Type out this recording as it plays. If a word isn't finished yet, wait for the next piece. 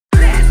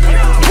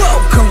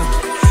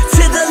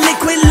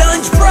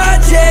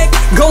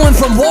Going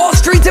from Wall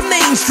Street to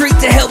Main Street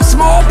to help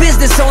small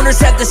business owners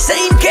have the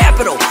same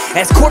capital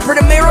as corporate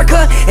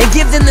America and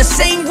give them the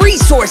same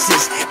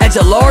resources as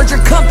a larger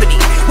company.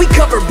 We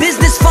cover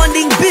business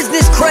funding,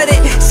 business credit,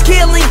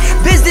 scaling,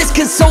 business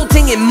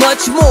consulting, and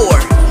much more.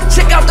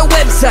 Check out the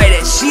website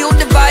at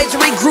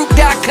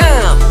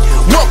shieldadvisorygroup.com.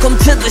 Welcome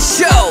to the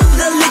show,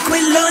 The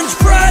Liquid Lunch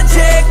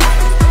Project.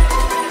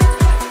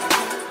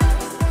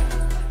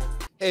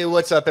 Hey,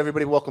 what's up,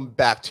 everybody? Welcome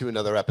back to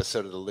another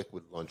episode of the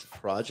Liquid Lunch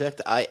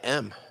Project. I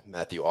am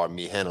Matthew R.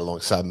 Meehan,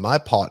 alongside my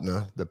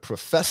partner, the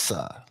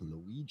Professor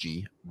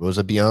Luigi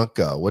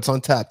Rosabianco. What's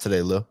on tap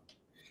today, Lou?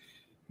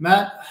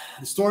 Matt,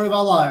 the story of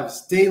our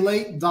lives. Day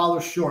late,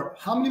 dollar short.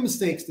 How many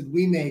mistakes did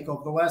we make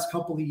over the last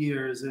couple of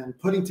years in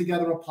putting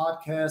together a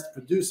podcast,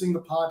 producing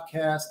the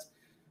podcast,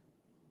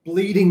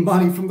 bleeding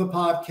money from the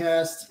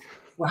podcast?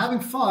 We're having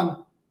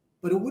fun.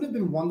 But it would have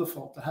been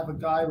wonderful to have a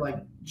guy like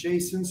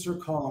Jason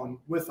Cercone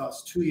with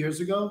us 2 years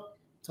ago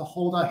to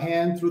hold our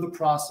hand through the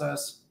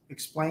process,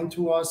 explain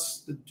to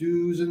us the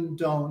do's and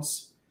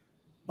don'ts.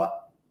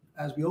 But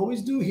as we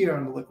always do here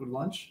on the Liquid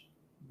Lunch,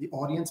 the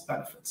audience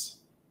benefits.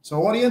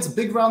 So audience, a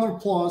big round of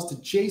applause to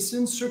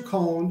Jason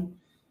Cercone,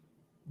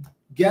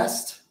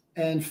 guest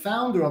and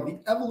founder of the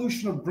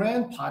Evolution of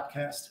Brand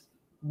podcast.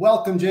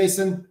 Welcome,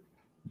 Jason.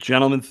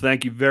 Gentlemen,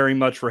 thank you very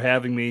much for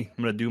having me.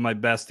 I'm going to do my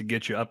best to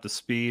get you up to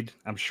speed.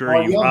 I'm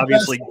sure you've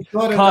obviously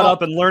caught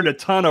up and learned a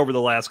ton over the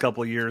last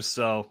couple of years,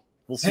 so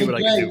we'll see what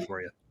I can do for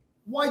you.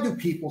 Why do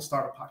people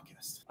start a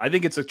podcast? I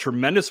think it's a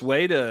tremendous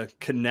way to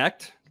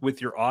connect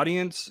with your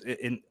audience,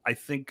 and I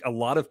think a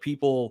lot of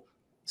people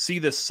see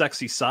this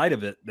sexy side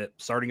of it, that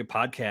starting a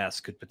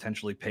podcast could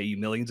potentially pay you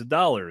millions of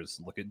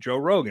dollars. Look at Joe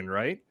Rogan,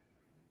 right?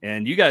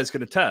 And you guys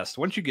can attest.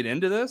 Once you get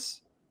into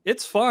this,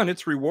 it's fun,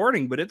 it's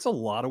rewarding, but it's a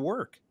lot of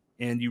work.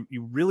 And you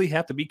really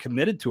have to be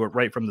committed to it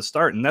right from the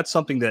start. And that's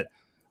something that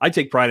I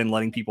take pride in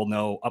letting people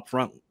know up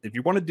front. If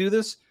you want to do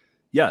this,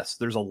 yes,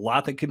 there's a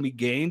lot that can be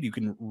gained. You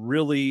can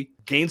really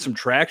gain some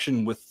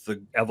traction with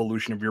the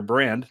evolution of your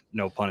brand,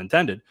 no pun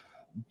intended.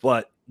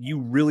 But you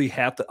really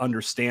have to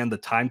understand the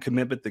time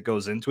commitment that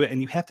goes into it.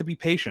 And you have to be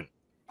patient.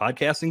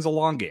 Podcasting's a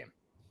long game.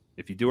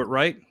 If you do it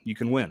right, you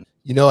can win.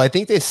 You know, I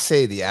think they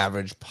say the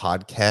average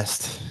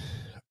podcast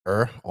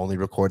only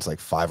records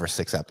like 5 or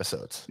 6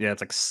 episodes. Yeah,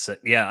 it's like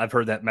yeah, I've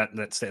heard that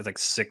it's like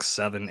 6,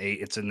 7, 8.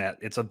 It's in that.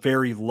 It's a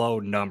very low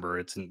number.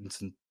 It's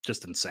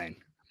just insane.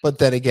 But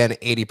then again,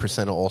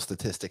 80% of all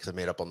statistics are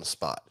made up on the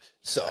spot.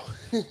 So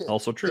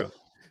also true.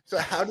 So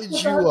how did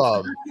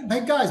you?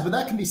 Hey guys, but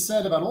that can be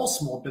said about all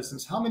small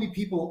business. How many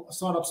people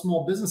start up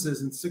small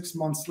businesses and 6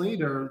 months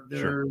later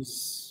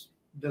there's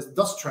a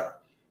dust trap?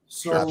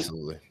 So,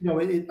 absolutely. You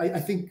know, I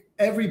think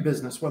every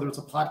business, whether it's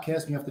a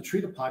podcast, and you have to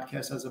treat a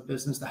podcast as a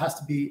business, there has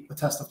to be a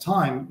test of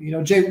time. You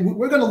know, Jay,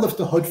 we're going to lift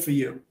the hood for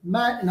you.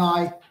 Matt and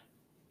I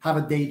have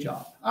a day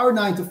job. Our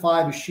 9 to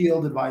 5 is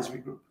Shield Advisory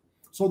Group.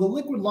 So the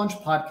Liquid Lunch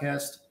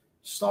podcast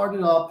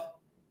started up,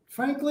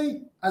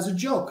 frankly, as a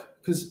joke,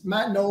 because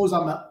Matt knows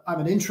I'm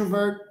an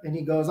introvert, and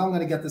he goes, I'm going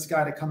to get this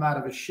guy to come out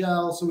of his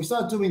shell. So we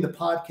started doing the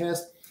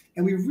podcast,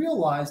 and we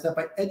realized that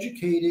by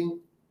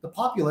educating the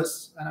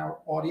populace and our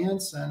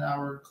audience and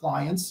our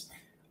clients,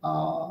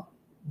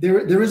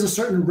 there is a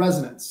certain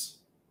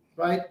resonance,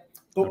 right?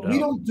 But we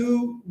don't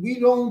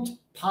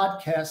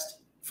podcast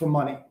for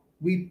money.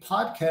 We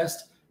podcast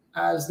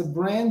as the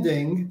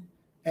branding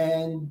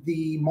and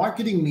the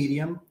marketing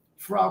medium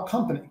for our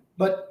company.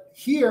 But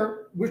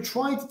here we're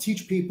trying to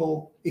teach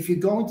people, if you're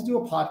going to do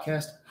a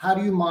podcast, how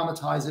do you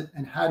monetize it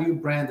and how do you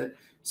brand it?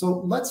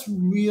 So let's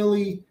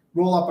really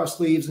roll up our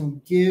sleeves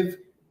and give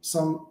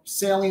some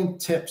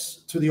salient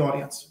tips to the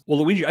audience. Well,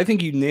 Luigi, I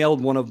think you nailed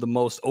one of the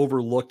most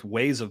overlooked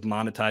ways of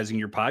monetizing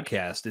your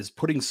podcast, is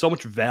putting so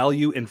much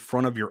value in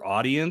front of your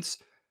audience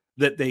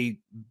that they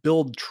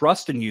build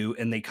trust in you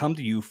and they come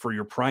to you for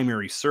your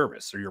primary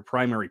service or your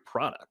primary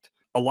product.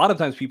 A lot of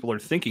times people are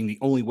thinking the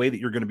only way that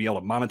you're going to be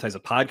able to monetize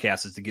a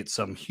podcast is to get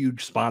some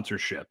huge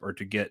sponsorship or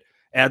to get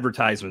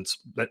advertisements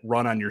that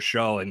run on your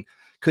show, and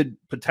could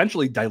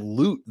potentially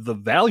dilute the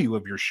value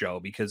of your show,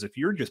 because if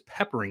you're just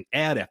peppering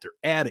ad after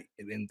ad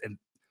and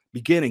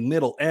beginning,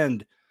 middle,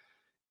 end,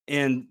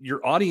 and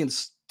your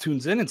audience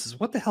tunes in and says,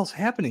 what the hell's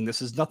happening?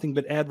 This is nothing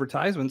but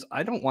advertisements.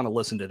 I don't want to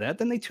listen to that.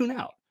 Then they tune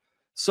out.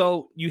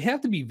 So you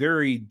have to be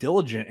very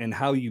diligent in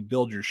how you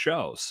build your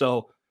show.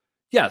 So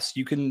yes,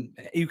 you can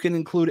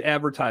include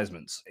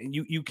advertisements.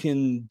 You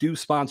can do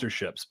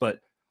sponsorships. But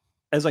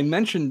as I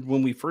mentioned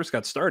when we first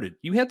got started,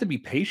 you have to be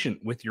patient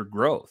with your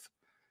growth.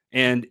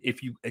 And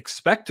if you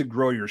expect to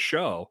grow your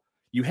show,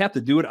 you have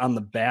to do it on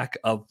the back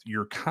of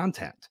your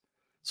content.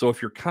 So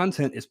if your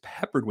content is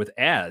peppered with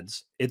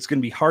ads, it's going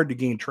to be hard to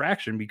gain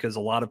traction, because a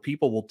lot of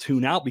people will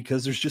tune out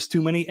because there's just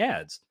too many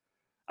ads.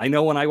 I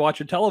know when I watch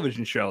a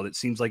television show that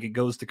seems like it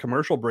goes to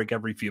commercial break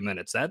every few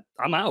minutes, that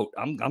I'm out.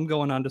 I'm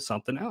going on to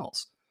something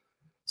else.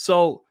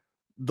 So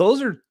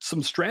those are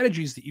some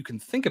strategies that you can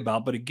think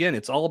about. But again,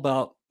 it's all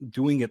about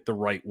doing it the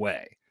right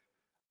way.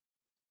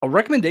 A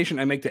recommendation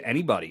I make to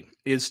anybody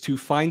is to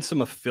find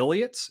some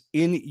affiliates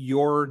in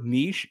your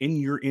niche, in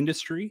your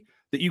industry,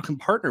 that you can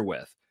partner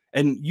with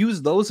and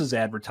use those as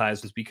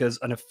advertisements, because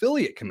an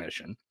affiliate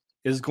commission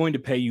is going to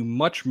pay you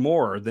much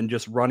more than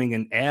just running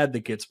an ad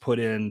that gets put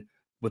in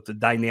with the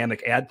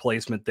dynamic ad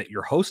placement that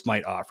your host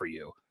might offer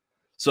you.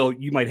 So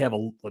you might have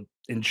an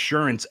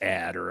insurance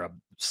ad or a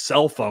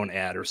cell phone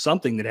ad or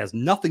something that has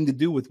nothing to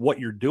do with what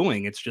you're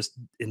doing. It's just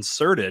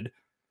inserted.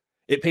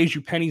 It pays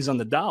you pennies on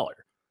the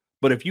dollar.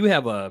 But if you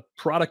have a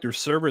product or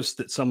service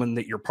that someone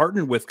that you're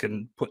partnered with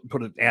can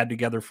put an ad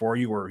together for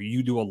you, or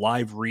you do a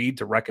live read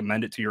to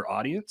recommend it to your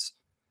audience,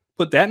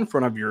 put that in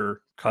front of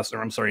your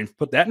customer.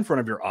 Put that in front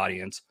of your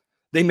audience.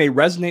 They may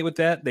resonate with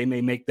that. They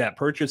may make that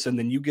purchase, and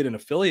then you get an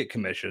affiliate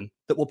commission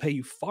that will pay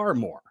you far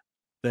more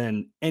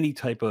than any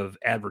type of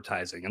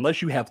advertising,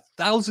 unless you have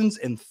thousands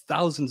and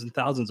thousands and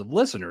thousands of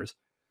listeners,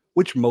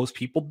 which most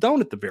people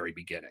don't at the very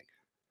beginning.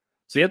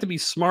 So you have to be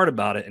smart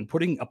about it, and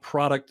putting a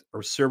product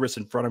or service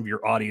in front of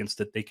your audience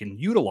that they can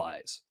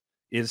utilize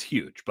is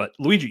huge. But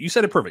Luigi, you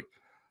said it perfect.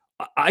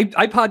 I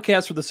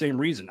podcast for the same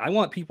reason. I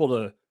want people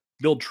to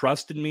build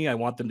trust in me. I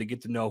want them to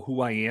get to know who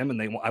I am, and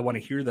I want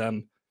to hear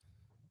them,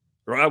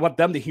 or I want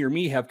them to hear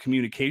me have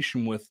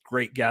communication with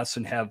great guests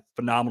and have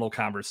phenomenal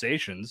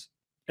conversations,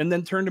 and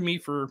then turn to me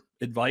for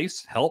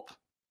advice, help,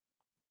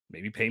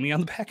 maybe pay me on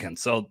the back end.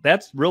 So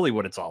that's really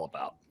what it's all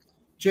about.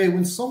 Jay,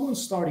 when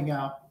someone's starting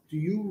out, do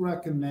you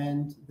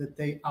recommend that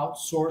they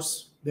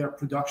outsource their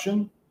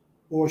production,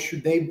 or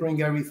should they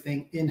bring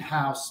everything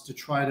in-house to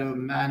try to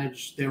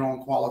manage their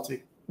own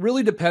quality?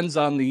 Really depends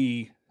on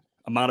the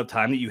amount of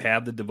time that you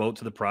have to devote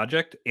to the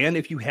project, and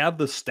if you have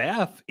the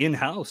staff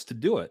in-house to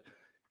do it.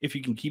 If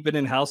you can keep it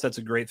in-house, that's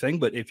a great thing.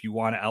 But if you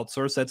want to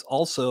outsource, that's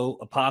also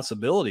a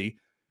possibility.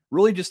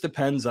 Really just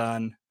depends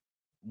on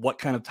what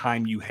kind of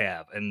time you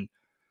have. And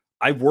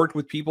I've worked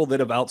with people that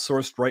have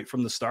outsourced right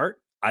from the start.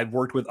 I've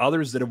worked with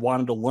others that have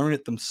wanted to learn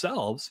it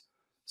themselves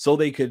so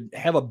they could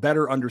have a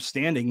better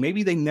understanding.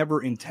 Maybe they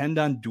never intend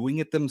on doing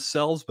it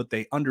themselves, but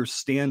they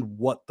understand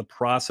what the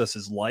process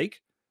is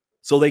like,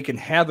 so they can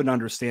have an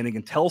understanding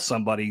and tell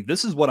somebody,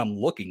 this is what I'm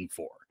looking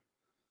for.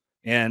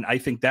 And I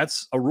think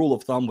that's a rule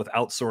of thumb with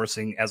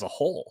outsourcing as a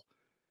whole.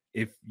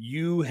 If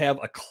you have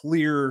a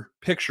clear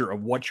picture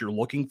of what you're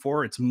looking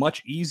for, it's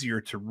much easier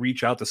to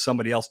reach out to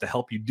somebody else to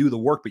help you do the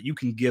work, but you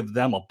can give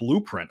them a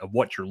blueprint of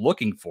what you're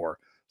looking for,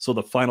 so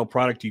the final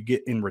product you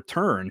get in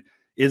return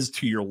is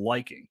to your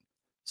liking.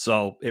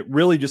 So it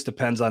really just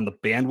depends on the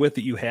bandwidth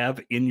that you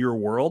have in your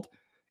world.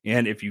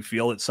 And if you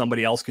feel that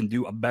somebody else can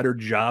do a better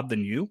job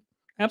than you,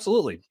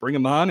 absolutely bring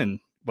them on. And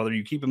whether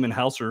you keep them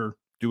in-house or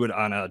do it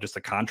on just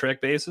a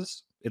contract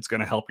basis, it's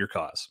going to help your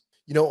cause.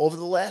 You know, over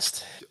the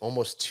last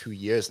almost 2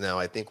 years now,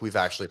 I think we've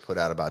actually put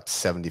out about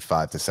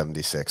 75 to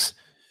 76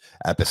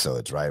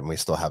 episodes, right? And we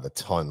still have a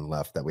ton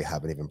left that we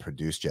haven't even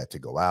produced yet to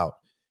go out.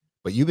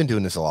 But you've been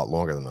doing this a lot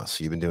longer than us.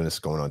 You've been doing this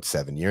going on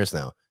 7 years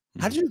now.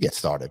 How did you get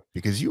started?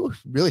 Because you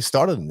really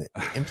started in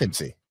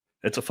infancy.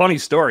 It's a funny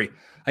story.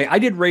 I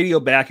did radio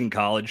back in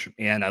college,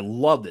 and I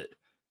loved it,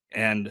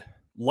 and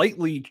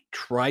lightly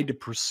tried to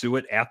pursue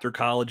it after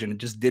college, and it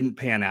just didn't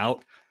pan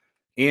out.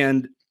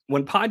 And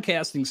when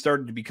podcasting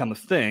started to become a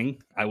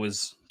thing, I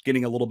was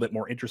getting a little bit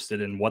more interested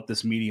in what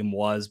this medium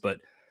was, but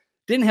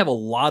didn't have a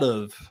lot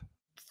of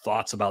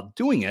thoughts about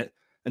doing it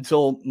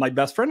until my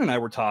best friend and I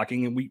were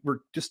talking, and we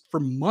were just for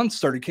months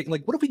started kicking,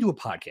 like, what if we do a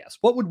podcast?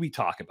 What would we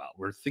talk about?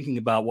 We're thinking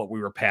about what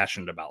we were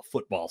passionate about: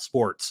 football,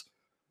 sports,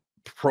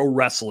 pro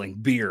wrestling,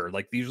 beer.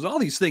 Like, these all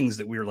these things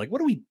that we were like, what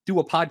do we do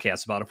a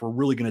podcast about if we're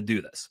really going to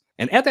do this?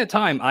 And at that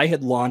time, I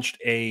had launched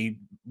a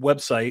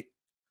website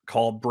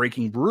called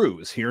Breaking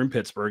Brews here in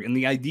Pittsburgh. And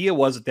the idea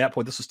was, at that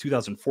point, this was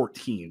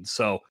 2014.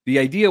 So the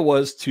idea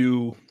was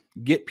to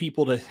get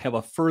people to have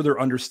a further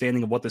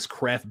understanding of what this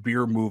craft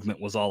beer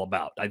movement was all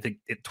about. I think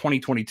in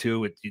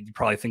 2022, you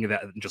probably think of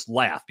that and just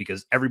laugh,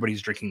 because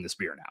everybody's drinking this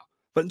beer now.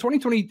 But in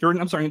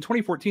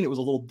 2014, it was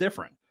a little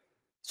different.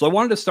 So I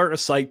wanted to start a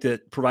site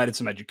that provided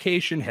some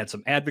education, had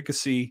some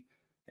advocacy,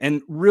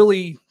 and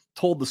really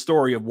told the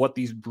story of what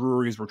these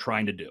breweries were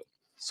trying to do.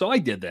 So I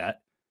did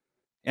that.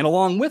 And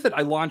along with it,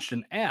 I launched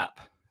an app,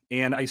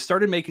 and I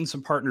started making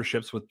some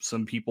partnerships with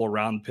some people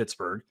around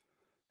Pittsburgh.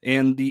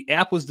 And the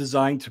app was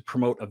designed to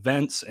promote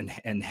events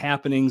and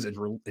happenings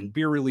and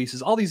beer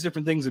releases, all these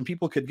different things. And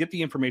people could get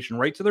the information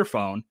right to their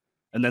phone,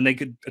 and then they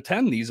could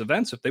attend these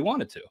events if they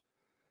wanted to.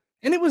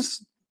 And it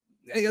was,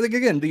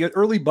 again, the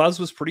early buzz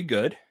was pretty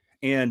good.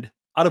 And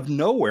out of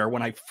nowhere,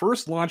 when I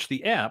first launched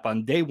the app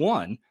on day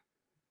one,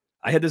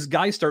 I had this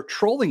guy start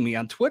trolling me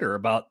on Twitter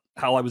about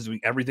how I was doing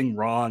everything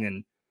wrong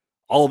and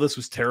all of this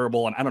was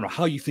terrible. And I don't know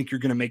how you think you're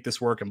going to make this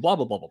work, and blah,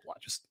 blah, blah, blah, blah.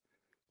 Just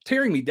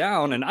tearing me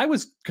down. And I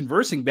was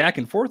conversing back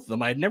and forth with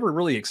them. I had never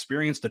really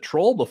experienced a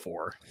troll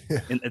before,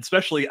 and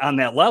especially on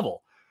that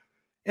level.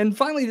 And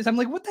finally, I'm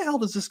like, what the hell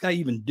does this guy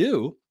even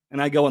do?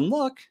 And I go and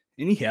look,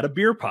 and he had a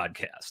beer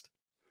podcast.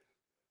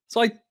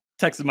 So I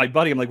texted my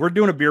buddy. I'm like, we're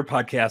doing a beer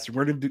podcast, and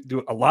we're going to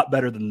do a lot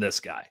better than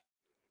this guy.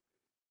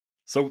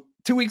 So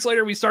 2 weeks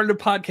later, we started a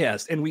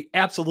podcast, and we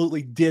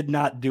absolutely did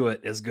not do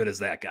it as good as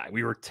that guy.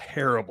 We were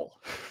terrible.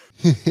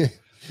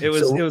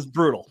 It was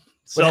brutal.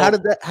 So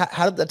but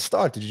how did that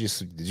start? Did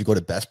you go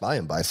to Best Buy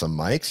and buy some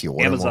mics? You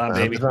order Amazon, them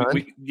on baby.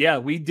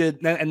 Amazon? We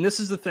did. And this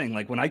is the thing.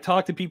 Like when I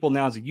talk to people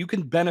now, is that you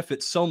can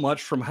benefit so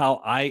much from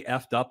how I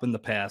effed up in the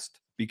past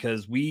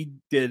because we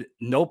did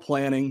no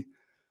planning.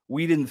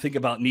 We didn't think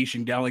about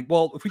niching down. Like,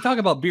 well, if we talk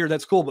about beer,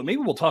 that's cool, but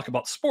maybe we'll talk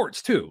about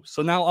sports too.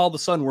 So now all of a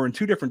sudden we're in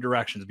two different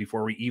directions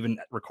before we even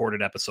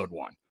recorded episode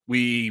 1.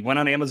 We went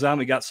on Amazon.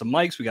 We got some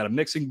mics. We got a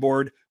mixing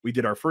board. We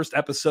did our first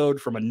episode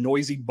from a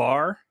noisy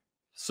bar.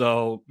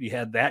 So we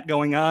had that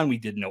going on. We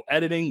did no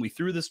editing. We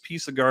threw this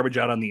piece of garbage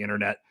out on the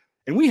internet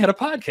and we had a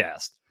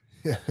podcast.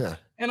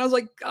 And I was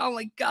like, oh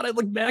my God, I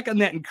look back on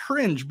that and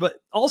cringe.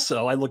 But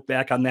also I look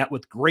back on that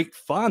with great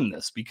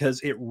fondness because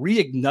it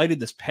reignited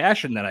this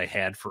passion that I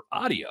had for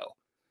audio.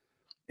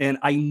 And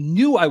I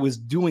knew I was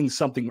doing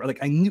something like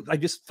I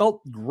just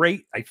felt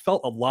great. I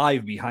felt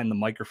alive behind the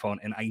microphone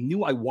and I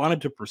knew I wanted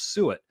to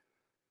pursue it,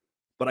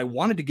 but I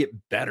wanted to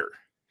get better.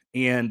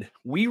 And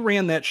we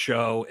ran that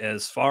show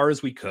as far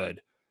as we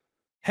could,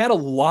 had a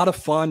lot of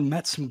fun,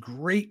 met some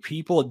great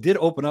people. It did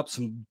open up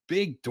some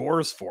big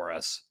doors for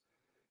us.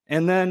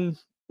 And then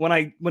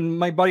when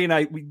my buddy and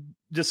I, we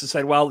just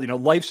decided, well,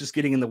 life's just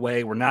getting in the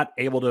way. We're not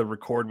able to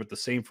record with the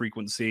same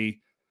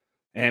frequency.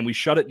 And we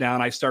shut it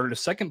down. I started a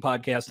second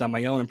podcast on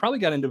my own and probably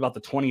got into about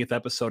the 20th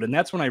episode. And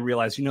that's when I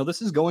realized,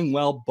 this is going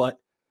well, but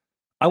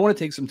I want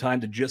to take some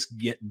time to just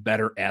get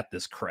better at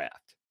this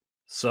craft.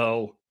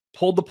 So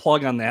pulled the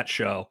plug on that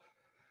show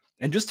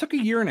and just took a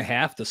year and a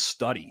half to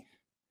study.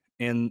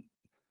 And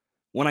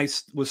when I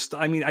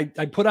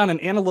put on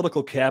an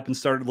analytical cap and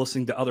started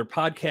listening to other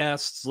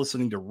podcasts,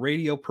 listening to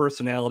radio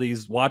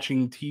personalities,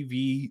 watching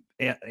TV,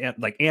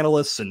 like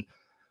analysts and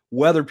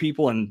weather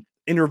people and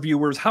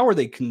interviewers. How are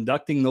they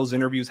conducting those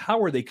interviews? How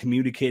are they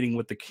communicating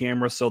with the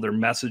camera so their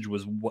message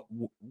was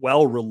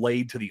well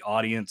relayed to the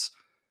audience?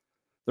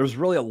 There's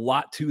really a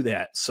lot to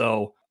that.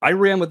 So I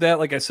ran with that,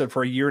 like I said,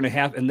 for a year and a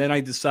half. And then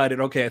I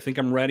decided, okay, I think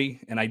I'm ready.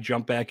 And I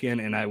jumped back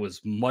in and I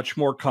was much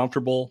more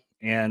comfortable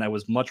and I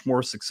was much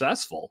more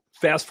successful.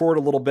 Fast forward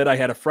a little bit, I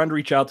had a friend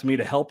reach out to me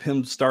to help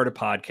him start a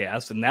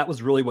podcast. And that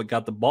was really what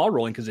got the ball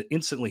rolling because it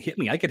instantly hit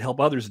me. I could help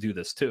others do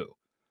this too.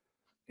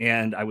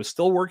 And I was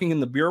still working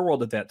in the beer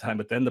world at that time,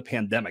 but then the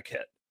pandemic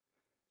hit.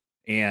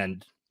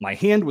 And my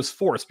hand was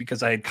forced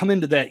because I had come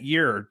into that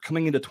year,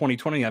 coming into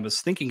 2020, I was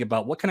thinking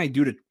about what can I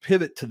do to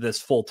pivot to this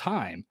full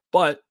time?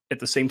 But at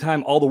the same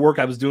time, all the work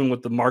I was doing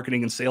with the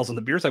marketing and sales on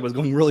the beer side was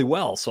going really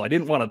well. So I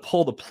didn't want to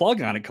pull the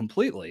plug on it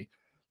completely.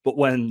 But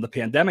when the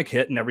pandemic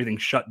hit and everything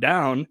shut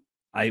down,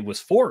 I was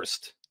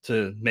forced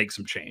to make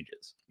some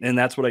changes. And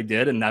that's what I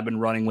did. And I've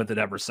been running with it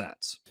ever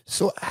since.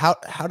 So how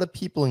do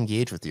people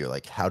engage with you?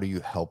 Like, how do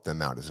you help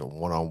them out? Is it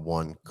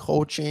one-on-one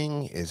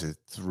coaching? Is it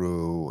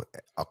through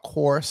a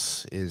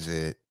course? Is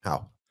it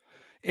how?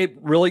 It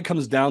really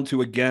comes down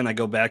to, again, I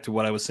go back to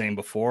what I was saying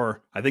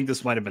before. I think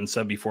this might have been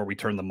said before we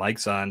turned the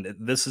mics on.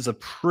 This is a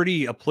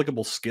pretty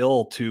applicable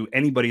skill to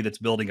anybody that's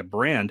building a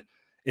brand.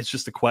 It's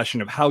just a question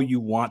of how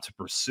you want to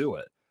pursue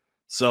it.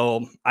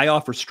 So I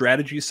offer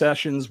strategy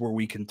sessions where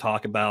we can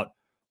talk about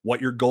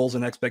what your goals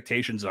and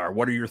expectations are.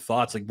 What are your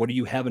thoughts? Like, what do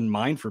you have in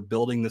mind for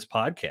building this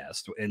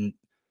podcast? And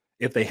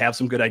if they have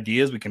some good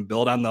ideas, we can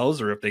build on those.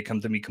 Or if they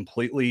come to me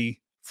completely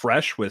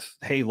fresh with,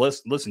 hey,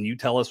 listen, you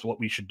tell us what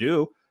we should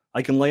do,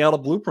 I can lay out a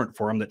blueprint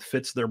for them that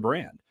fits their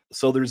brand.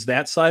 So there's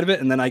that side of it.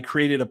 And then I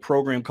created a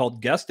program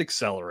called Guest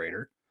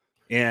Accelerator.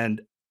 And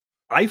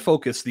I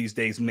focus these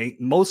days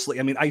mostly,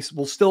 I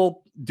will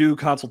still do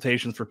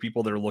consultations for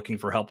people that are looking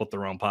for help with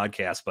their own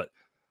podcast, but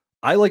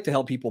I like to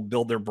help people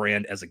build their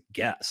brand as a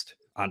guest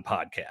on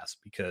podcasts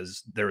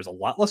because there is a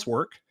lot less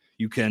work.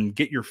 You can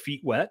get your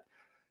feet wet,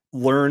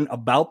 learn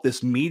about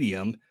this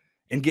medium,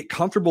 and get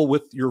comfortable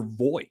with your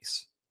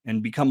voice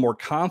and become more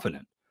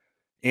confident.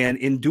 And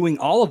in doing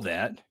all of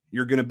that,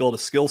 you're going to build a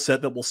skill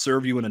set that will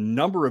serve you in a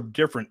number of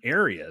different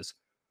areas,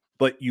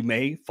 but you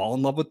may fall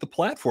in love with the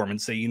platform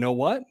and say, you know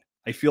what?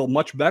 I feel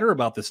much better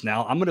about this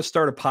now. I'm going to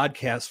start a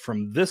podcast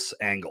from this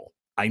angle.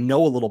 I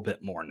know a little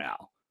bit more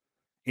now.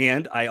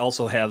 And I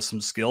also have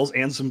some skills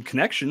and some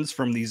connections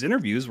from these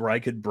interviews where I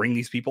could bring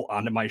these people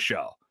onto my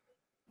show.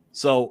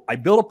 So I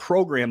built a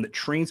program that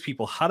trains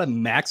people how to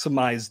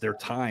maximize their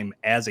time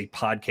as a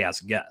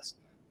podcast guest,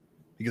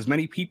 because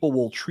many people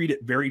will treat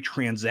it very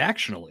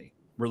transactionally,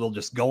 where they'll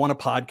just go on a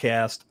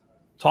podcast,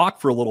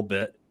 talk for a little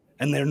bit,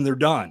 and then they're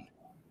done.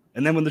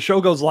 And then when the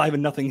show goes live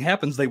and nothing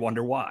happens, they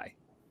wonder why.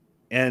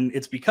 And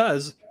it's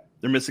because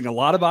they're missing a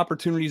lot of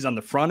opportunities on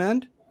the front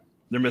end.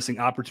 They're missing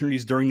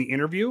opportunities during the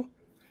interview.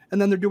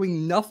 And then they're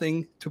doing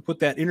nothing to put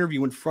that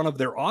interview in front of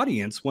their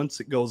audience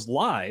once it goes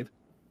live.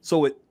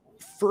 So it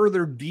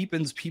further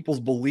deepens people's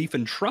belief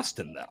and trust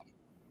in them.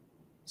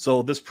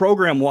 So this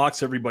program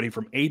walks everybody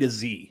from A to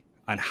Z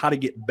on how to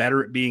get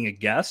better at being a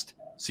guest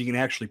so you can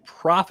actually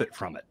profit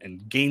from it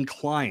and gain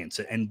clients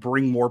and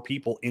bring more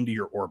people into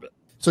your orbit.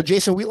 So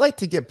Jason, we like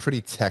to get pretty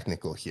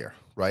technical here,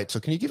 right? So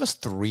can you give us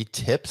 3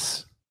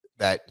 tips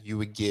that you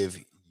would give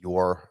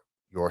your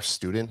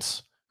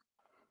students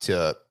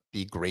to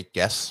be great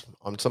guests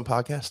on some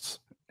podcasts?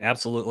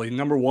 Absolutely.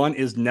 Number 1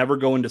 is never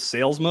go into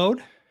sales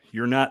mode.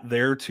 You're not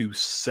there to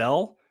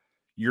sell.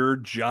 Your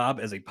job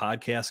as a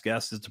podcast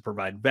guest is to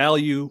provide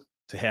value,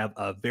 to have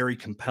a very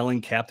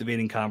compelling,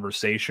 captivating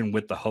conversation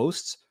with the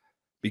hosts,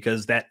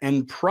 because that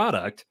end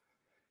product,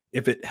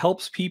 if it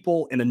helps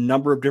people in a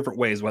number of different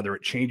ways, whether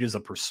it changes a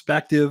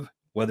perspective,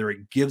 whether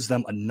it gives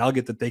them a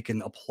nugget that they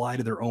can apply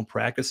to their own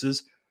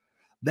practices,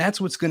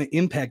 that's what's going to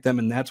impact them,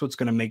 and that's what's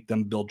going to make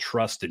them build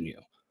trust in you.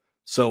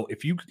 So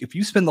if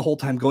you spend the whole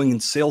time going in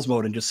sales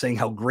mode and just saying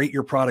how great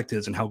your product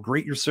is and how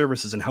great your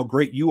service is and how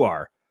great you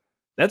are,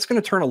 that's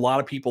going to turn a lot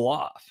of people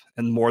off.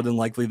 And more than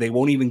likely, they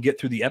won't even get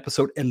through the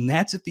episode. And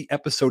that's if the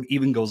episode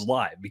even goes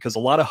live, because a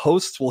lot of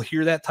hosts will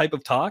hear that type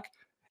of talk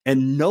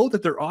and know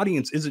that their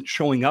audience isn't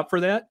showing up for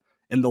that,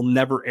 and they'll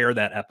never air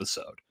that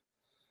episode.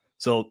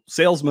 So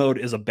sales mode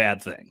is a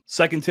bad thing.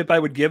 Second tip I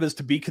would give is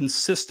to be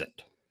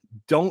consistent.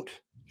 Don't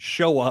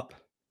show up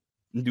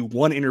and do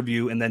one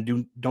interview and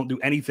then don't do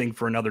anything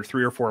for another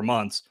 3 or 4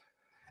 months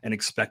and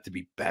expect to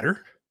be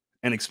better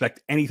and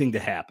expect anything to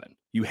happen.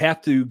 You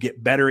have to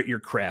get better at your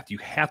craft. You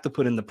have to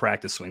put in the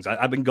practice swings.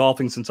 I've been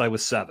golfing since I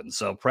was 7,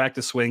 so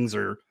practice swings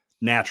are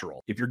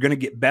natural. If you're going to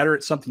get better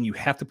at something, you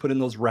have to put in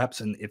those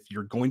reps. And if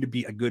you're going to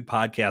be a good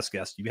podcast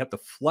guest, you have to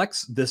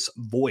flex this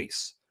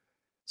voice.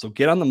 So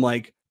get on the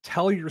mic,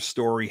 tell your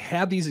story,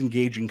 have these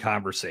engaging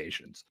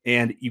conversations.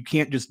 And you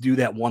can't just do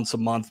that once a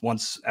month,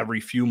 once every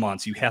few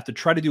months. You have to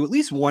try to do at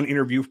least one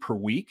interview per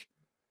week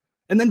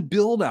and then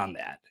build on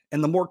that.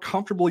 And the more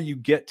comfortable you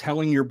get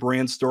telling your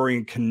brand story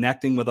and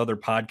connecting with other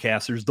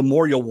podcasters, the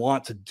more you'll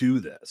want to do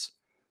this.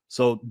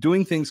 So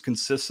doing things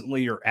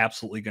consistently are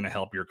absolutely going to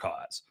help your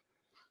cause.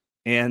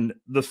 And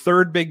the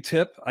third big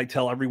tip I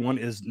tell everyone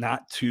is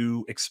not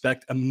to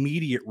expect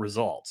immediate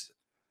results.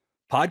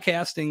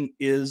 Podcasting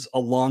is a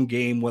long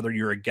game, whether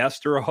you're a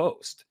guest or a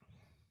host.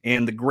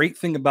 And the great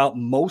thing about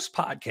most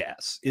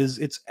podcasts is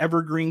it's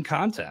evergreen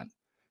content.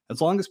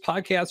 As long as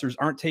podcasters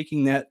aren't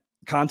taking that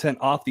content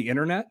off the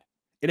internet,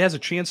 it has a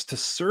chance to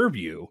serve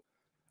you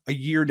a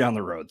year down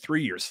the road,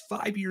 3 years,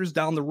 5 years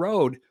down the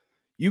road.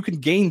 You can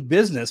gain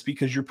business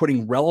because you're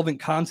putting relevant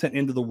content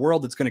into the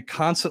world that's going to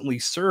constantly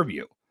serve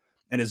you.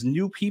 And as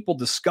new people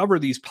discover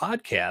these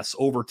podcasts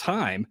over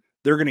time,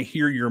 they're going to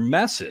hear your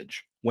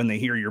message. When they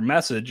hear your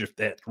message, if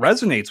that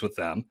resonates with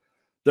them,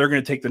 they're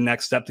going to take the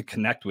next step to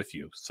connect with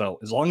you. So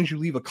as long as you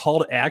leave a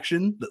call to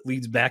action that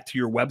leads back to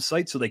your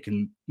website so they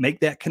can make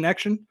that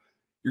connection,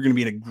 you're going to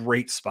be in a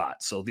great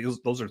spot. So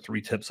those are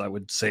 3 tips I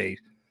would say.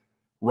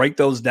 Write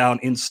those down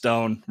in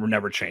stone. We're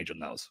never changing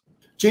those.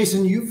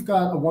 Jason, you've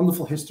got a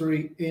wonderful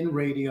history in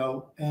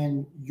radio,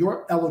 and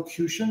your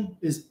elocution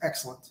is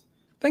excellent.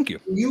 Thank you.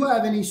 Do you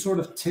have any sort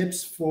of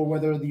tips for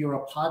whether you're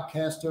a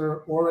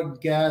podcaster or a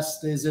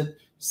guest? Is it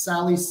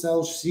Sally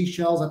sells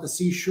seashells at the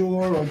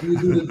seashore, or do you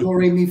do the do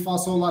re mi fa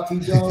sol la ti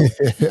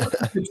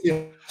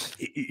do?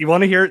 You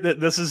want to hear that?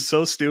 This is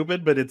so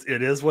stupid, but it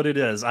is what it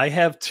is. I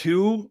have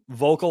 2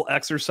 vocal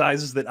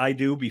exercises that I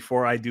do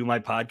before I do my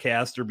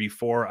podcast or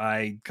before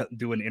I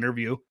do an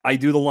interview. I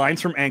do the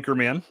lines from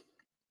Anchorman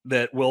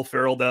that Will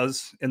Ferrell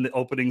does in the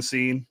opening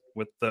scene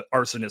with the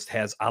arsonist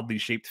has oddly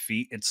shaped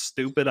feet. It's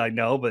stupid, I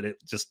know, but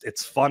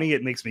it's funny.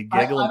 It makes me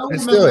giggle.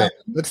 Let's do it.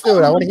 Let's do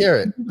it. I want to hear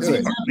it.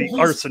 The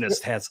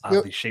arsonist has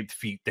oddly shaped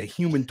feet. The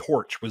Human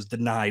Torch was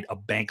denied a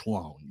bank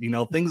loan.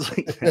 Things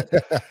like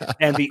that.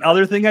 And the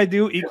other thing I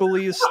do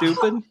equally is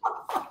stupid.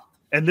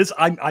 And this,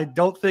 I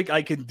don't think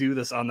I can do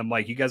this on the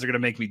mic. You guys are going to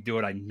make me do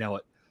it. I know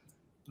it.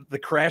 The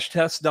Crash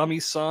Test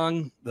Dummies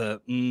song,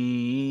 it's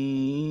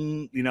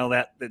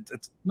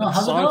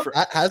song for.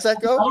 How's that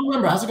go? I don't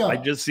remember. How's it go?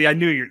 I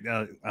knew you're.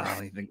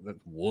 I think that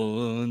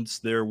once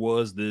there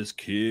was this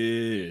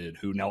kid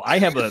who. Now I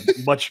have a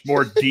much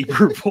more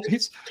deeper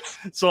voice,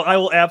 so I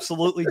will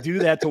absolutely do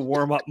that to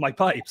warm up my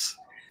pipes.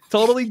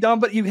 Totally dumb,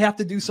 but you have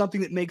to do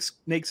something that makes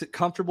it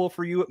comfortable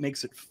for you. It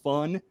makes it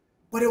fun.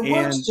 But it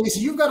works,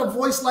 Jason. You've got a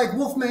voice like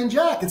Wolfman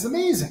Jack. It's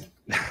amazing.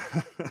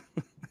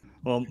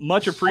 Well,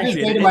 much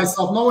appreciated. I just to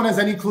myself, no one has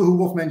any clue who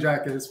Wolfman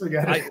Jack is.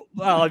 Forget it.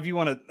 Well, if you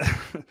want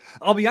to,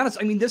 I'll be honest.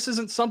 I mean, this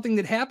isn't something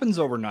that happens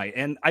overnight,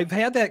 and I've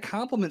had that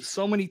compliment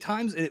so many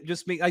times.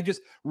 I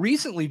just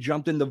recently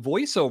jumped into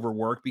voiceover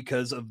work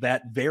because of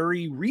that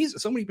very reason.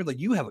 So many people are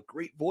like, you have a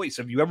great voice.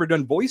 Have you ever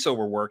done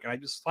voiceover work? And I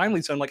just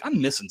finally said, I'm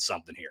missing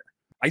something here.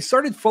 I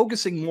started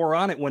focusing more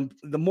on it when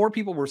the more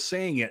people were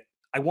saying it.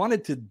 I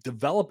wanted to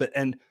develop it,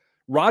 and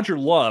Roger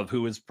Love,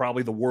 who is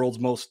probably the world's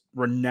most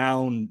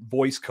renowned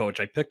voice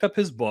coach, I picked up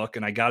his book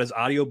and I got his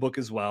audiobook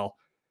as well.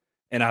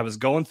 And I was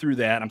going through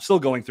that. I'm still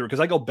going through because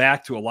I go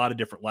back to a lot of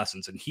different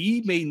lessons. And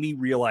he made me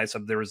realize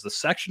that there was the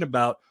section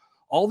about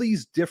all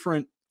these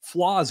different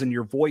flaws in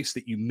your voice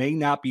that you may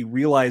not be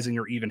realizing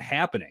are even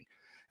happening.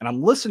 And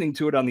I'm listening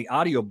to it on the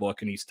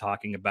audiobook, and he's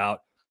talking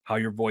about how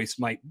your voice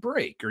might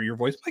break, or your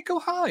voice might go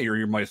high, or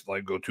your voice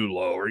might go too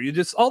low, or you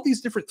just all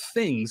these different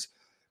things.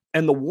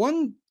 And the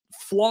one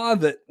flaw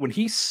that when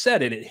he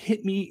said it, it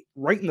hit me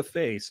right in the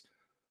face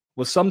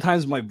was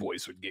sometimes my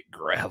voice would get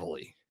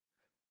gravelly,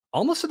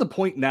 almost to the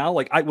point now,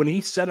 when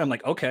he said it, I'm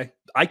like, okay,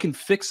 I can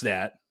fix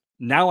that.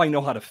 Now I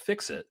know how to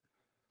fix it.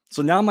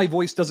 So now my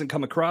voice doesn't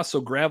come across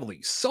so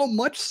gravelly. So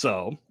much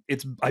so,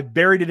 I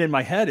buried it in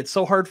my head. It's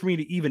so hard for me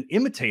to even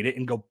imitate it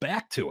and go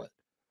back to it.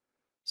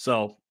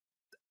 So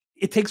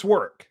it takes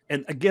work.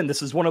 And again,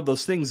 this is one of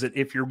those things that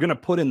if you're going to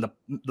put in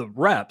the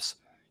reps,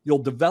 you'll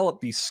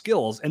develop these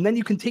skills, and then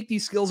you can take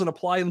these skills and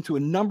apply them to a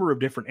number of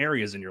different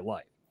areas in your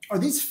life. Are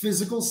these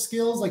physical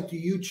skills? Like, do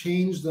you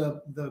change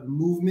the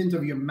movement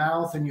of your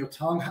mouth and your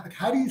tongue?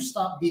 How do you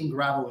stop being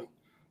gravelly?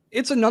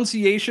 It's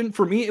enunciation.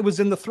 For me, it was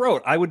in the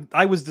throat.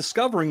 I was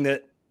discovering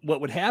that what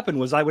would happen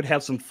was I would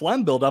have some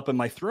phlegm build up in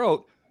my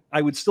throat.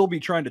 I would still be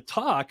trying to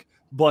talk,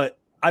 but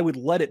I would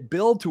let it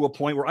build to a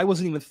point where I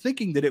wasn't even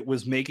thinking that it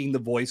was making the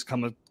voice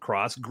come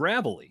across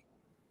gravelly.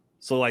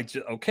 So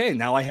okay,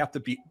 now I have to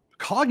be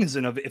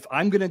cognizant of if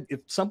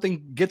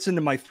something gets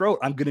into my throat,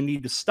 I'm going to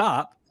need to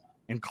stop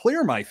and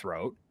clear my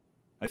throat.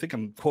 I think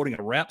I'm quoting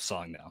a rap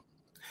song now,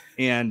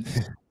 and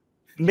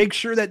make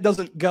sure that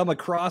doesn't come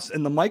across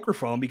in the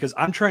microphone, because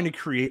I'm trying to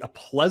create a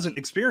pleasant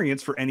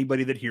experience for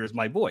anybody that hears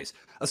my voice,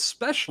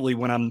 especially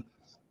when I'm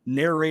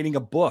narrating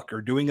a book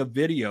or doing a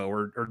video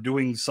or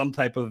doing some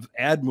type of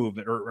ad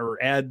movement or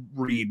ad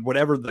read,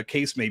 whatever the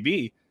case may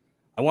be.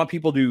 I want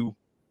people to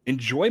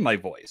enjoy my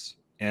voice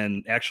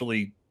and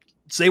actually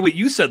say what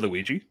you said,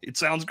 Luigi. It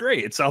sounds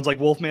great. It sounds like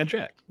Wolfman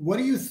Jack. What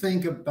do you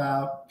think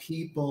about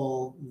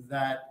people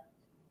that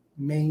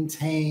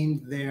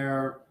maintain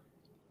their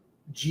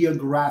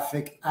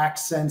geographic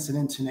accents and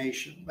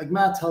intonation? Like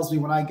Matt tells me,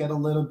 when I get a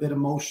little bit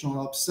emotional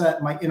and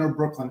upset, my inner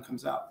Brooklyn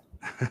comes out.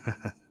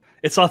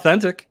 It's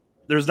authentic.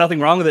 There's nothing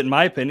wrong with it, in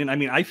my opinion. I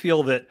mean, I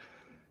feel that,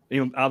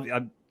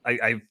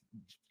 I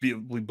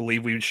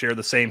believe we share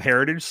the same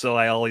heritage, so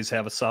I always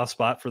have a soft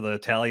spot for the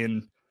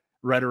Italian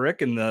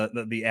rhetoric and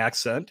the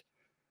accent.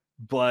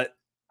 But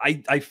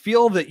I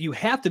feel that you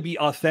have to be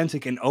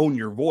authentic and own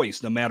your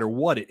voice no matter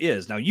what it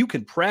is. Now, you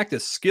can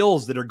practice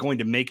skills that are going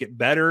to make it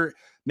better,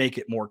 make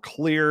it more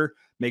clear,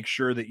 make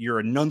sure that you're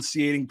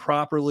enunciating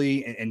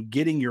properly and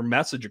getting your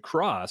message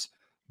across,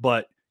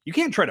 but you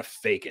can't try to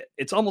fake it.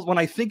 It's almost, when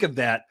I think of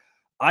that,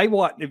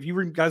 if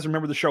you guys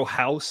remember the show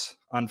House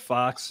on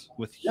Fox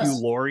with Hugh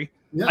Laurie,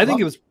 I think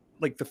it was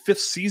like the 5th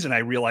season, I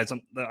realized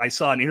I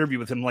saw an interview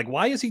with him. Like,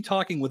 why is he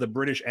talking with a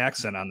British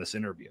accent on this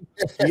interview?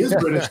 He is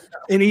British.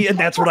 and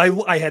that's what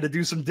I had to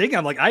do some digging.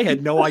 I'm like, I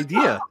had no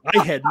idea.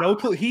 I had no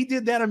clue. He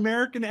did that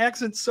American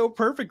accent so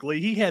perfectly.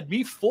 He had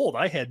me fooled.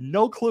 I had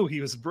no clue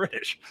he was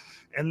British.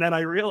 And then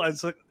I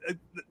realized,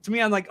 to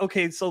me, I'm like,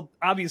 okay, so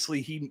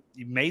obviously he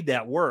made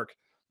that work.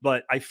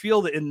 But I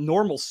feel that in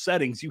normal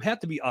settings, you have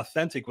to be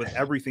authentic with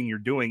everything you're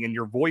doing, and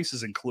your voice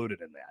is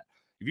included in that.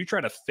 If you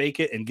try to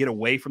fake it and get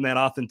away from that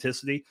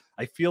authenticity,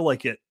 I feel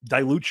like it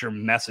dilutes your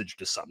message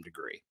to some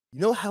degree. You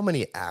know how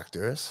many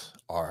actors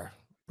are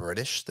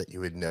British that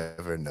you would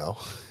never know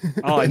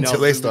until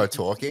they start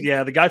talking?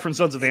 Yeah, the guy from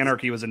Sons of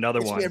Anarchy was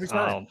another one.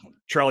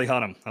 Charlie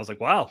Hunnam. I was like,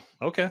 wow,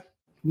 okay.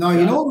 No,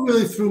 you know what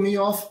really threw me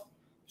off?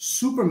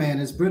 Superman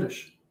is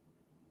British.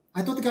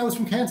 I thought the guy was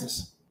from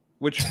Kansas.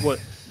 Which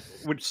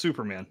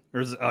Superman?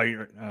 Or is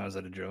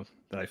that a joke?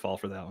 Did I fall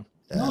for that one?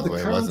 No, the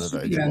current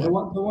Superman, the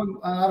one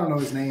I don't know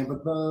his name,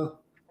 but the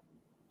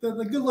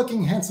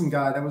good-looking, handsome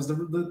guy that was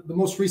the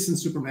most recent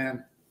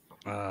Superman.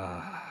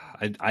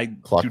 I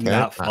do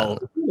not follow.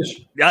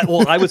 Yeah,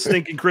 well, I was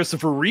thinking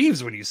Christopher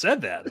Reeves when you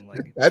said that. I'm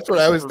like, that's what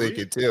I was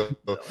thinking too.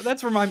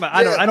 That's where my mind.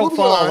 I don't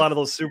follow a lot of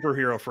those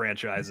superhero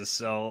franchises,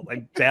 so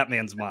like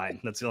Batman's mine.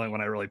 That's the only one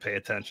I really pay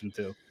attention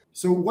to.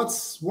 So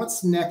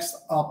what's next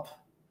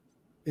up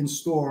in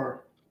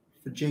store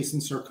for Jason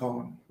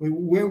Cercone?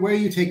 Where are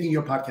you taking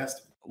your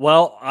podcast?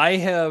 Well, I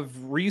have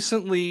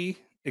recently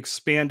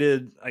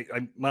expanded.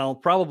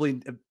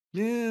 Probably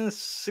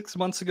 6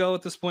 months ago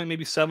at this point,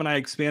 maybe 7, I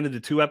expanded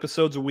to 2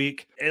 episodes a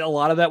week. And a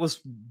lot of that was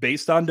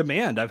based on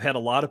demand. I've had a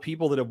lot of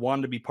people that have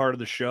wanted to be part of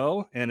the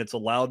show, and it's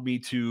allowed me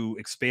to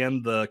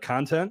expand the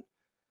content.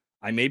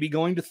 I may be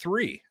going to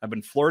 3. I've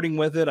been flirting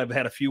with it. I've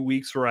had a few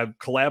weeks where I've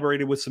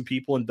collaborated with some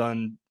people and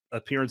done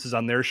appearances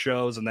on their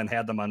shows and then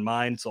had them on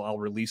mine. So I'll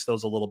release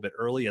those a little bit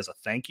early as a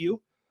thank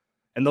you.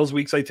 And those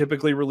weeks I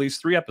typically release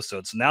 3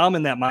 episodes. So now I'm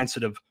in that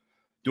mindset of,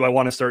 do I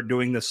want to start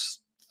doing this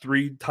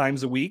 3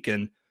 times a week?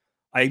 And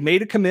I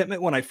made a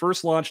commitment when I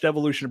first launched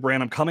Evolution of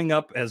Brand. I'm coming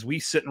up, as we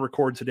sit and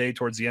record today,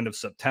 towards the end of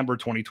September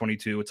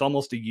 2022. It's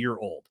almost a year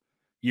old.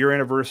 Year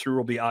anniversary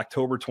will be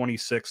October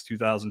 26,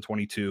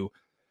 2022.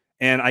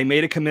 And I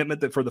made a commitment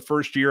that for the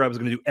first year, I was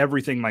going to do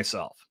everything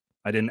myself.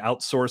 I didn't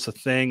outsource a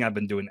thing. I've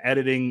been doing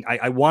editing.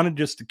 I wanted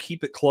just to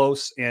keep it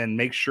close and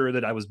make sure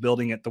that I was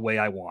building it the way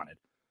I wanted.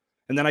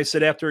 And then I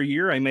said, after a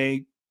year, I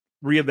may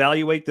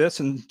reevaluate this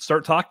and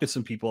start talking to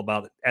some people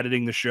about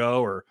editing the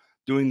show or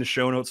doing the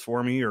show notes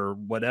for me or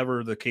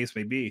whatever the case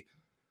may be.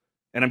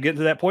 And I'm getting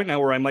to that point now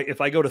where I might, if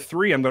I go to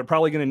 3, I'm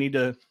probably going to need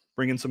to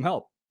bring in some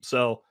help.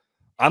 So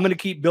I'm going to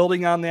keep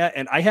building on that.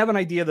 And I have an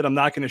idea that I'm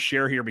not going to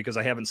share here because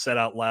I haven't said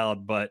out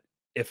loud, but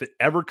if it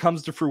ever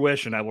comes to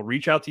fruition, I will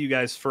reach out to you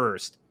guys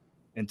first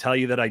and tell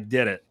you that I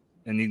did it.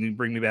 and you can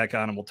bring me back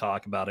on and we'll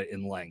talk about it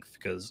in length.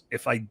 Because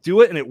if I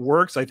do it and it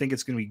works, I think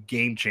it's going to be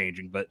game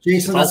changing. But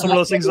Jason, it's some of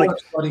those things like,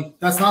 buddy.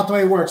 That's not the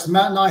way it works.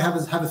 Matt and I have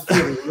a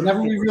theory.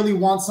 Whenever we really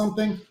want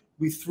something,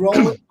 we throw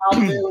it out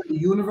there in the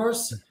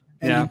universe,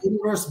 and the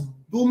universe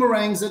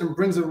boomerangs it and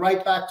brings it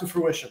right back to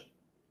fruition.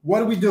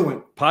 What are we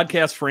doing?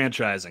 Podcast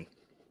franchising.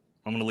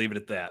 I'm going to leave it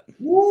at that.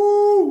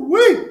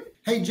 Woo-wee!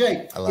 Hey,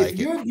 Jay, if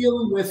you're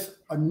dealing with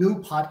a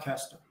new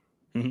podcaster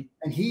and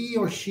he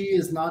or she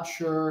is not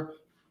sure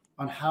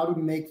on how to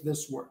make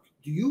this work,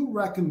 do you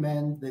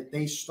recommend that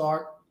they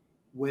start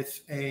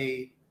with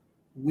a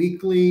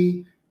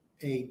weekly,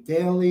 a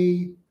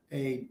daily,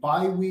 a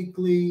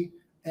bi-weekly?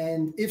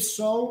 And if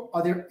so,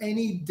 are there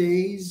any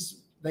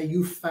days that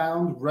you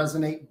found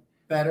resonate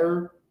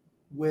better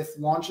with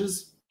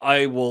launches?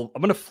 I'm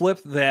going to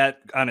flip that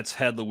on its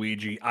head,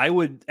 Luigi.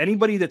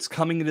 Anybody that's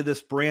coming into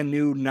this brand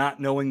new, not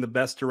knowing the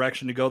best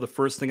direction to go, the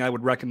first thing I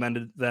would recommend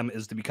to them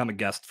is to become a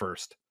guest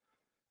first.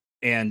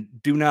 And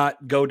do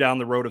not go down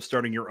the road of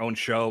starting your own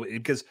show,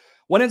 because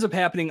what ends up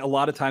happening a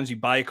lot of times, you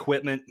buy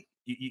equipment.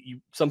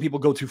 Some people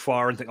go too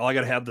far and think, oh, I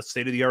got to have the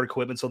state-of-the-art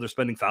equipment. So they're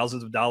spending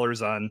thousands of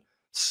dollars on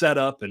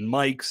setup and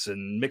mics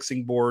and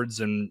mixing boards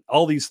and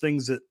all these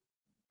things that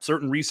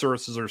certain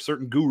resources or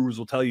certain gurus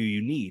will tell you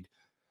need.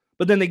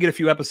 But then they get a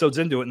few episodes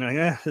into it and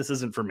they're like, this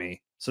isn't for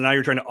me. So now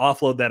you're trying to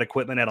offload that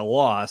equipment at a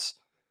loss,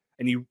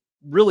 and you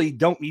really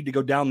don't need to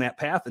go down that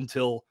path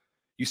until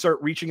you start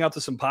reaching out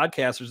to some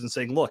podcasters and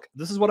saying, look,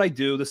 this is what I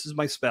do. This is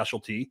my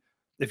specialty.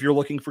 If you're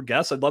looking for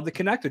guests, I'd love to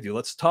connect with you.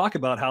 Let's talk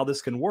about how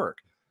this can work.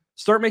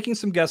 Start making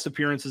some guest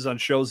appearances on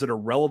shows that are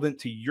relevant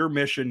to your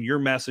mission, your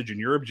message, and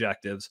your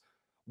objectives.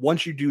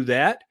 Once you do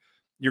that,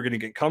 you're going to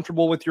get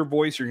comfortable with your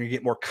voice. You're going to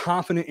get more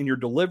confident in your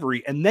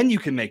delivery, and then you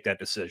can make that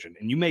decision.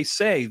 And you may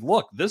say,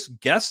 look, this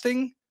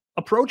guesting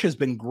approach has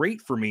been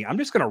great for me. I'm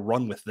just going to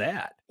run with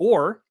that.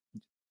 Or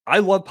I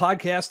love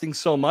podcasting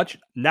so much.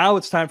 Now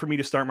it's time for me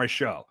to start my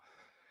show.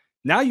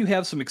 Now you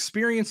have some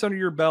experience under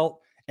your belt,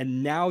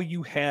 and now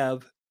you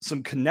have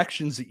some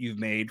connections that you've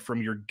made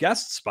from your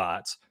guest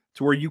spots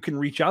to where you can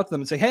reach out to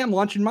them and say, hey, I'm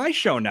launching my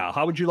show now.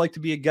 How would you like to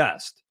be a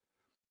guest?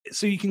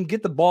 So you can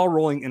get the ball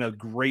rolling in a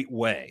great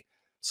way.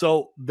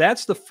 So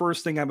that's the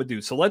first thing I would do.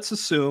 So let's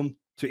assume,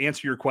 to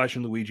answer your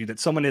question, Luigi,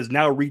 that someone has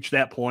now reached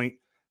that point.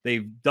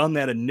 They've done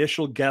that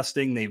initial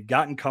guesting. They've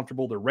gotten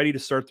comfortable. They're ready to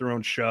start their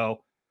own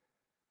show.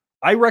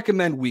 I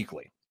recommend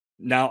weekly.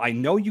 Now, I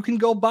know you can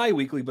go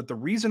bi-weekly, but the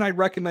reason I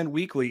recommend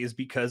weekly is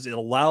because it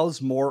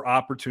allows more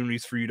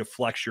opportunities for you to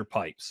flex your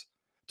pipes,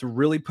 to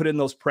really put in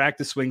those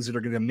practice swings that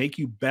are going to make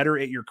you better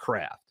at your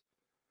craft.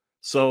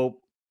 So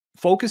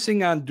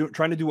focusing on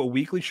trying to do a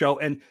weekly show.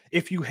 And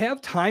if you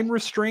have time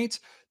restraints,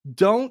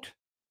 don't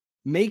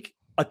make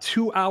a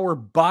 2-hour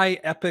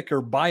bi-epic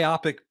or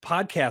biopic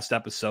podcast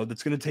episode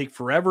that's going to take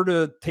forever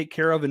to take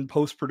care of in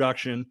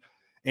post-production.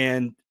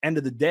 And end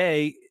of the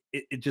day,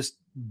 it just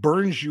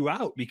burns you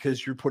out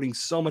because you're putting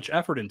so much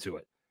effort into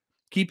it.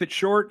 Keep it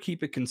short,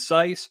 keep it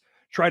concise.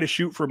 Try to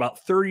shoot for about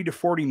 30 to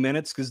 40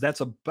 minutes because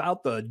that's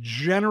about the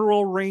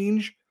general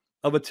range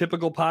of a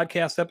typical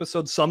podcast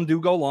episode. Some do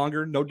go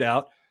longer, no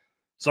doubt.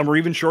 Some are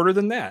even shorter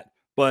than that.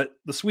 But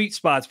the sweet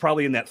spot's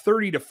probably in that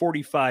 30 to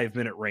 45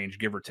 minute range,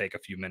 give or take a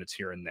few minutes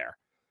here and there.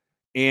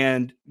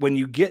 And when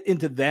you get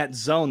into that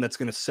zone, that's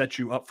going to set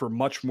you up for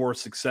much more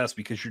success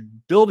because you're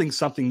building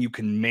something you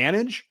can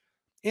manage.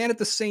 And at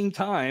the same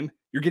time,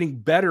 you're getting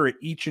better at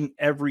each and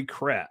every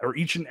craft or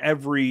each and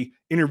every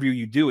interview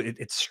you do.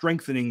 It's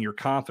strengthening your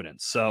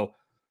confidence. So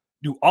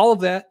do all of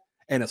that.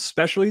 And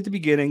especially at the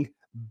beginning,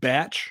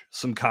 batch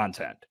some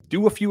content.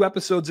 Do a few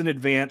episodes in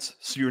advance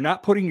so you're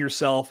not putting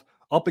yourself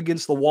up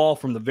against the wall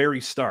from the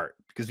very start.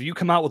 Because if you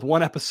come out with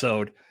one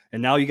episode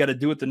and now you got to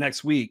do it the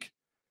next week,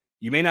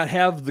 you may not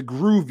have the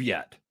groove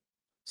yet.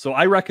 So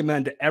I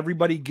recommend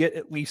everybody get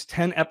at least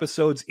 10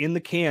 episodes in the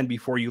can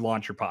before you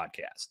launch your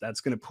podcast.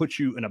 That's going to put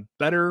you in a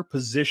better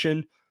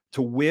position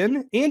to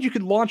win. And you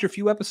could launch a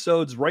few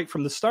episodes right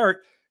from the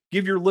start.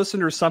 Give your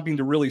listeners something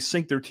to really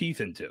sink their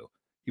teeth into.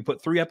 You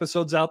put 3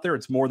 episodes out there,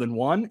 it's more than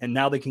one. And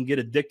now they can get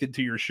addicted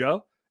to your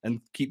show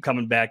and keep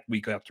coming back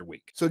week after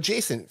week. So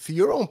Jason, for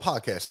your own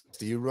podcast,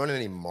 do you run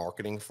any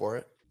marketing for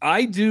it?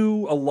 I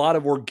do a lot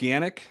of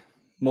organic.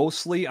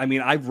 Mostly. I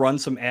mean, I've run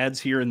some ads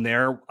here and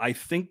there. I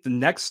think the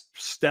next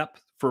step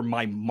for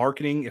my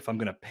marketing, if I'm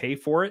going to pay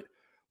for it,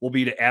 will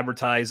be to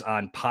advertise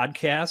on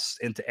podcasts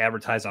and to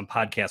advertise on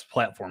podcast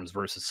platforms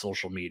versus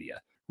social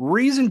media.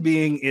 Reason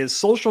being is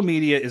social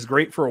media is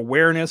great for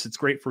awareness. It's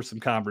great for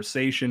some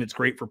conversation. It's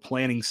great for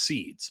planting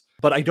seeds.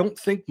 But I don't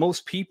think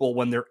most people,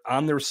 when they're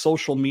on their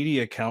social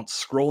media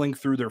accounts, scrolling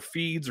through their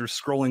feeds or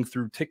scrolling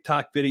through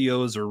TikTok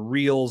videos or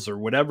reels or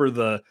whatever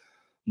the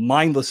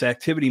mindless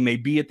activity may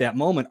be at that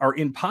moment, are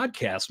in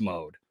podcast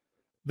mode.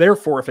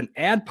 Therefore, if an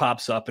ad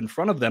pops up in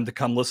front of them to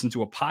come listen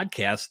to a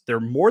podcast, they're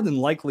more than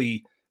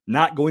likely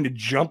not going to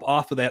jump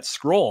off of that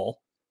scroll,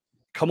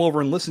 come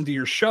over and listen to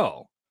your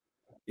show.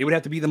 It would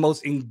have to be the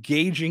most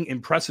engaging,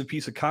 impressive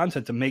piece of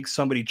content to make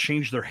somebody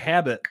change their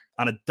habit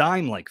on a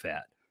dime like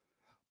that.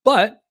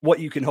 But what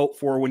you can hope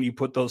for when you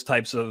put those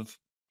types of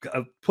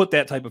put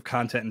that type of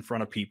content in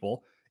front of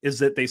people is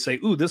that they say,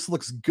 ooh, this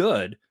looks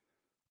good.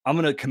 I'm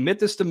going to commit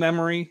this to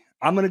memory.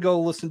 I'm going to go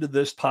listen to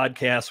this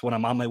podcast when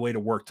I'm on my way to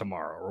work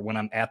tomorrow or when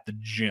I'm at the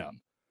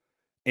gym.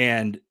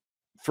 And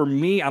for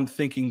me, I'm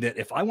thinking that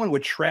if I want to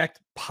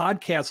attract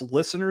podcast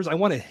listeners, I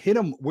want to hit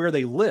them where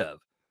they live.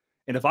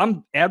 And if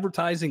I'm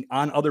advertising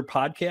on other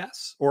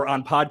podcasts or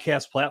on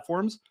podcast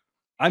platforms,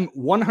 I'm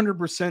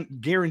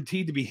 100%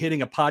 guaranteed to be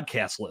hitting a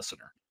podcast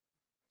listener.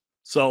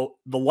 So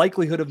the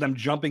likelihood of them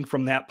jumping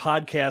from that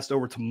podcast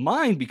over to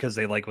mine because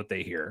they like what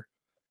they hear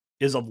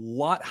is a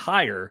lot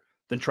higher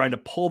than trying to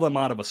pull them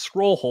out of a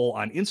scroll hole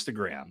on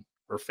Instagram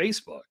or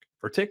Facebook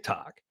or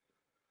TikTok.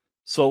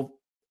 So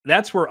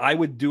that's where I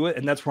would do it.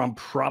 And that's where I'm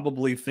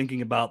probably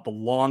thinking about the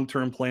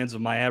long-term plans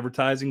of my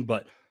advertising.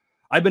 But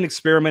I've been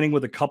experimenting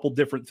with a couple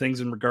different things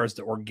in regards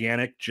to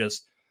organic,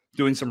 just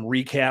doing some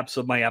recaps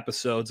of my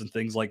episodes and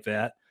things like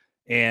that.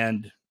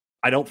 And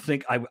I don't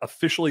think I've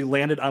officially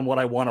landed on what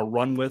I want to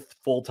run with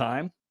full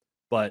time,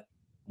 but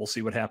we'll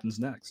see what happens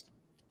next.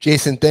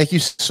 Jason, thank you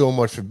so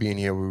much for being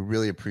here. We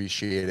really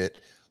appreciate it.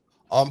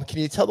 Can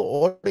you tell the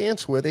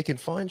audience where they can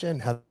find you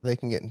and how they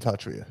can get in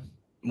touch with you?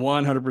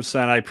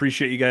 100%. I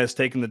appreciate you guys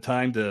taking the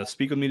time to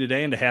speak with me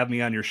today and to have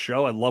me on your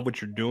show. I love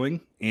what you're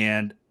doing.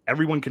 And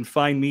everyone can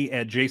find me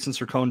at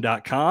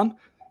jasoncercone.com.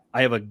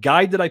 I have a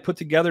guide that I put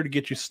together to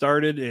get you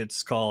started.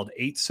 It's called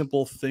 8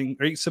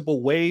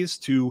 Simple Ways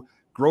to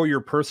Grow Your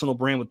Personal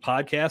Brand with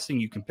Podcasting.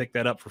 You can pick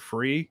that up for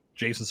free.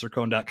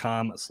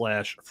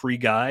 jasoncercone.com/free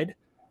guide.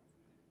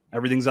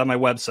 Everything's on my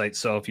website.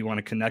 So if you want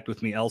to connect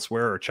with me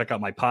elsewhere or check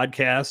out my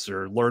podcasts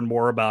or learn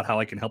more about how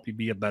I can help you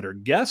be a better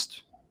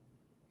guest,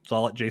 it's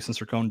all at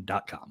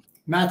jasoncercone.com.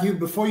 Matthew,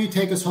 before you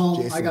take us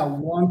home, Jason. I got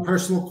one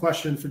personal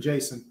question for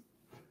Jason.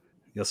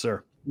 Yes,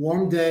 sir.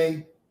 Warm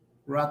day.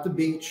 We're at the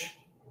beach.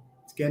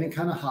 It's getting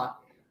kind of hot.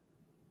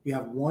 We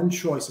have one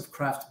choice of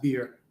craft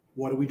beer.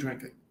 What are we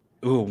drinking?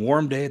 Ooh,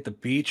 warm day at the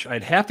beach.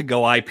 I'd have to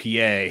go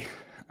IPA.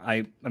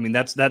 I mean,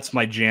 that's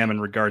my jam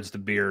in regards to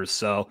beers.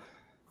 So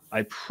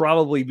I'd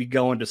probably be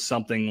going to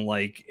something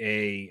like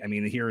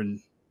here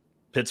in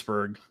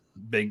Pittsburgh,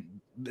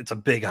 it's a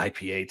big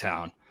IPA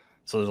town.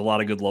 So there's a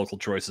lot of good local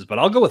choices, but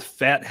I'll go with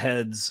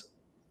Fathead's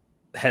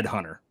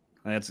Headhunter.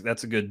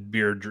 That's a good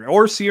beer drink,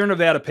 or Sierra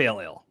Nevada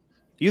Pale Ale.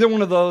 Either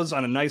one of those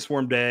on a nice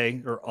warm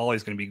day are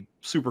always going to be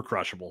super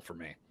crushable for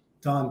me.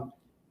 Done.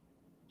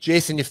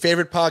 Jason, your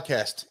favorite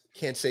podcast?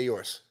 Can't say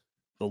yours.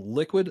 The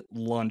Liquid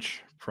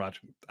Lunch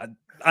Project.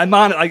 I'm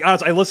on it.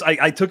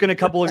 I took in a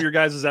couple of your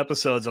guys'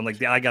 episodes. I'm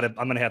like, I'm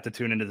going to have to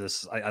tune into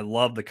this. I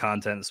love the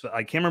content.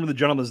 I can't remember the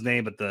gentleman's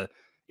name, but the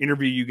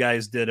interview you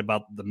guys did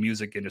about the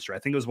music industry, I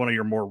think it was one of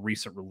your more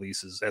recent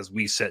releases as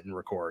we sit and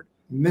record.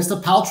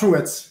 Mr.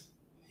 Paltrowitz.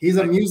 He's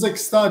a music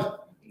stud.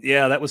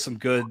 Yeah, that was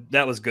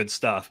good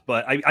stuff.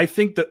 But I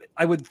think that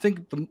I would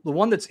think the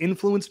one that's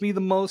influenced me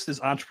the most is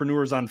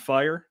Entrepreneurs on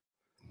Fire.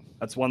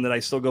 That's one that I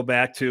still go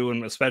back to,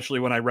 and especially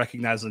when I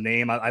recognize the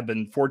name. I've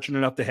been fortunate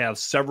enough to have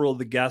several of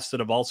the guests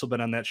that have also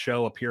been on that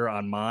show appear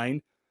on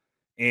mine.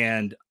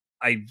 And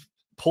I've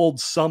pulled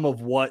some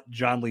of what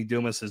John Lee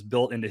Dumas has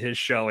built into his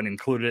show and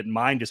included it in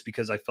mine just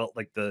because I felt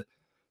like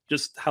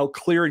just how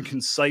clear and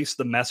concise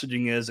the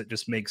messaging is. It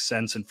just makes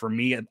sense. And for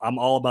me, I'm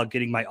all about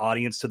getting my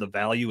audience to the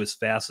value as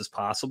fast as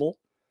possible.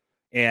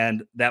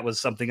 And that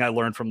was something I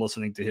learned from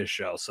listening to his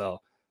show.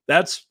 So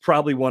that's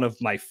probably one of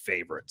my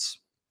favorites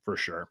for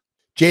sure.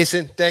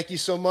 Jason, thank you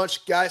so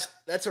much. Guys,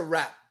 that's a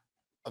wrap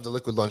of the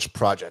Liquid Lunch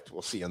Project.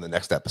 We'll see you on the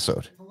next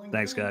episode.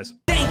 Thanks, guys.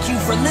 Thank you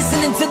for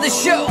listening to the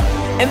show.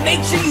 And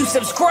make sure you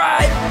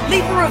subscribe,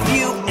 leave a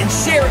review, and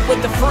share it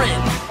with a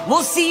friend.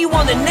 We'll see you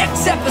on the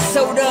next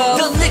episode of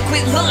the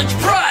Liquid Lunch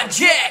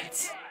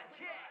Project.